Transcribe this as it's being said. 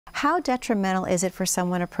How detrimental is it for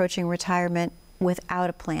someone approaching retirement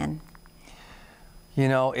without a plan? You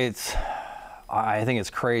know, I think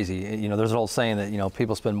it's crazy. You know, there's an old saying that, you know,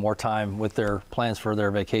 people spend more time with their plans for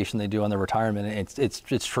their vacation than they do on their retirement.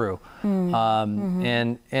 It's true.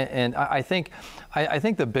 And I think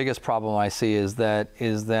the biggest problem I see is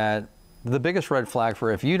that the biggest red flag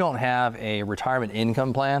for if you don't have a retirement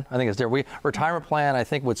income plan, I think it's there. Retirement plan, I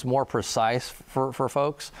think what's more precise for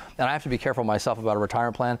folks, and I have to be careful myself about a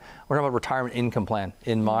retirement plan. We're talking about retirement income plan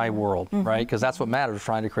in my world, right? Because that's what matters,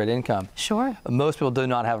 trying to create income. Sure. Most people do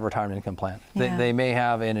not have a retirement income plan. Yeah. They may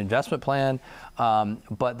have an investment plan,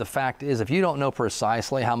 but the fact is, if you don't know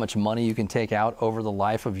precisely how much money you can take out over the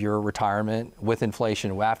life of your retirement with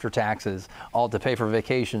inflation, after taxes, all to pay for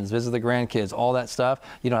vacations, visit the grandkids, all that stuff,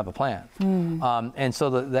 you don't have a plan. And so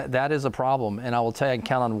that is a problem. And I will tell you, I can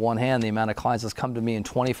count on one hand the amount of clients that's come to me in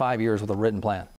 25 years with a written plan.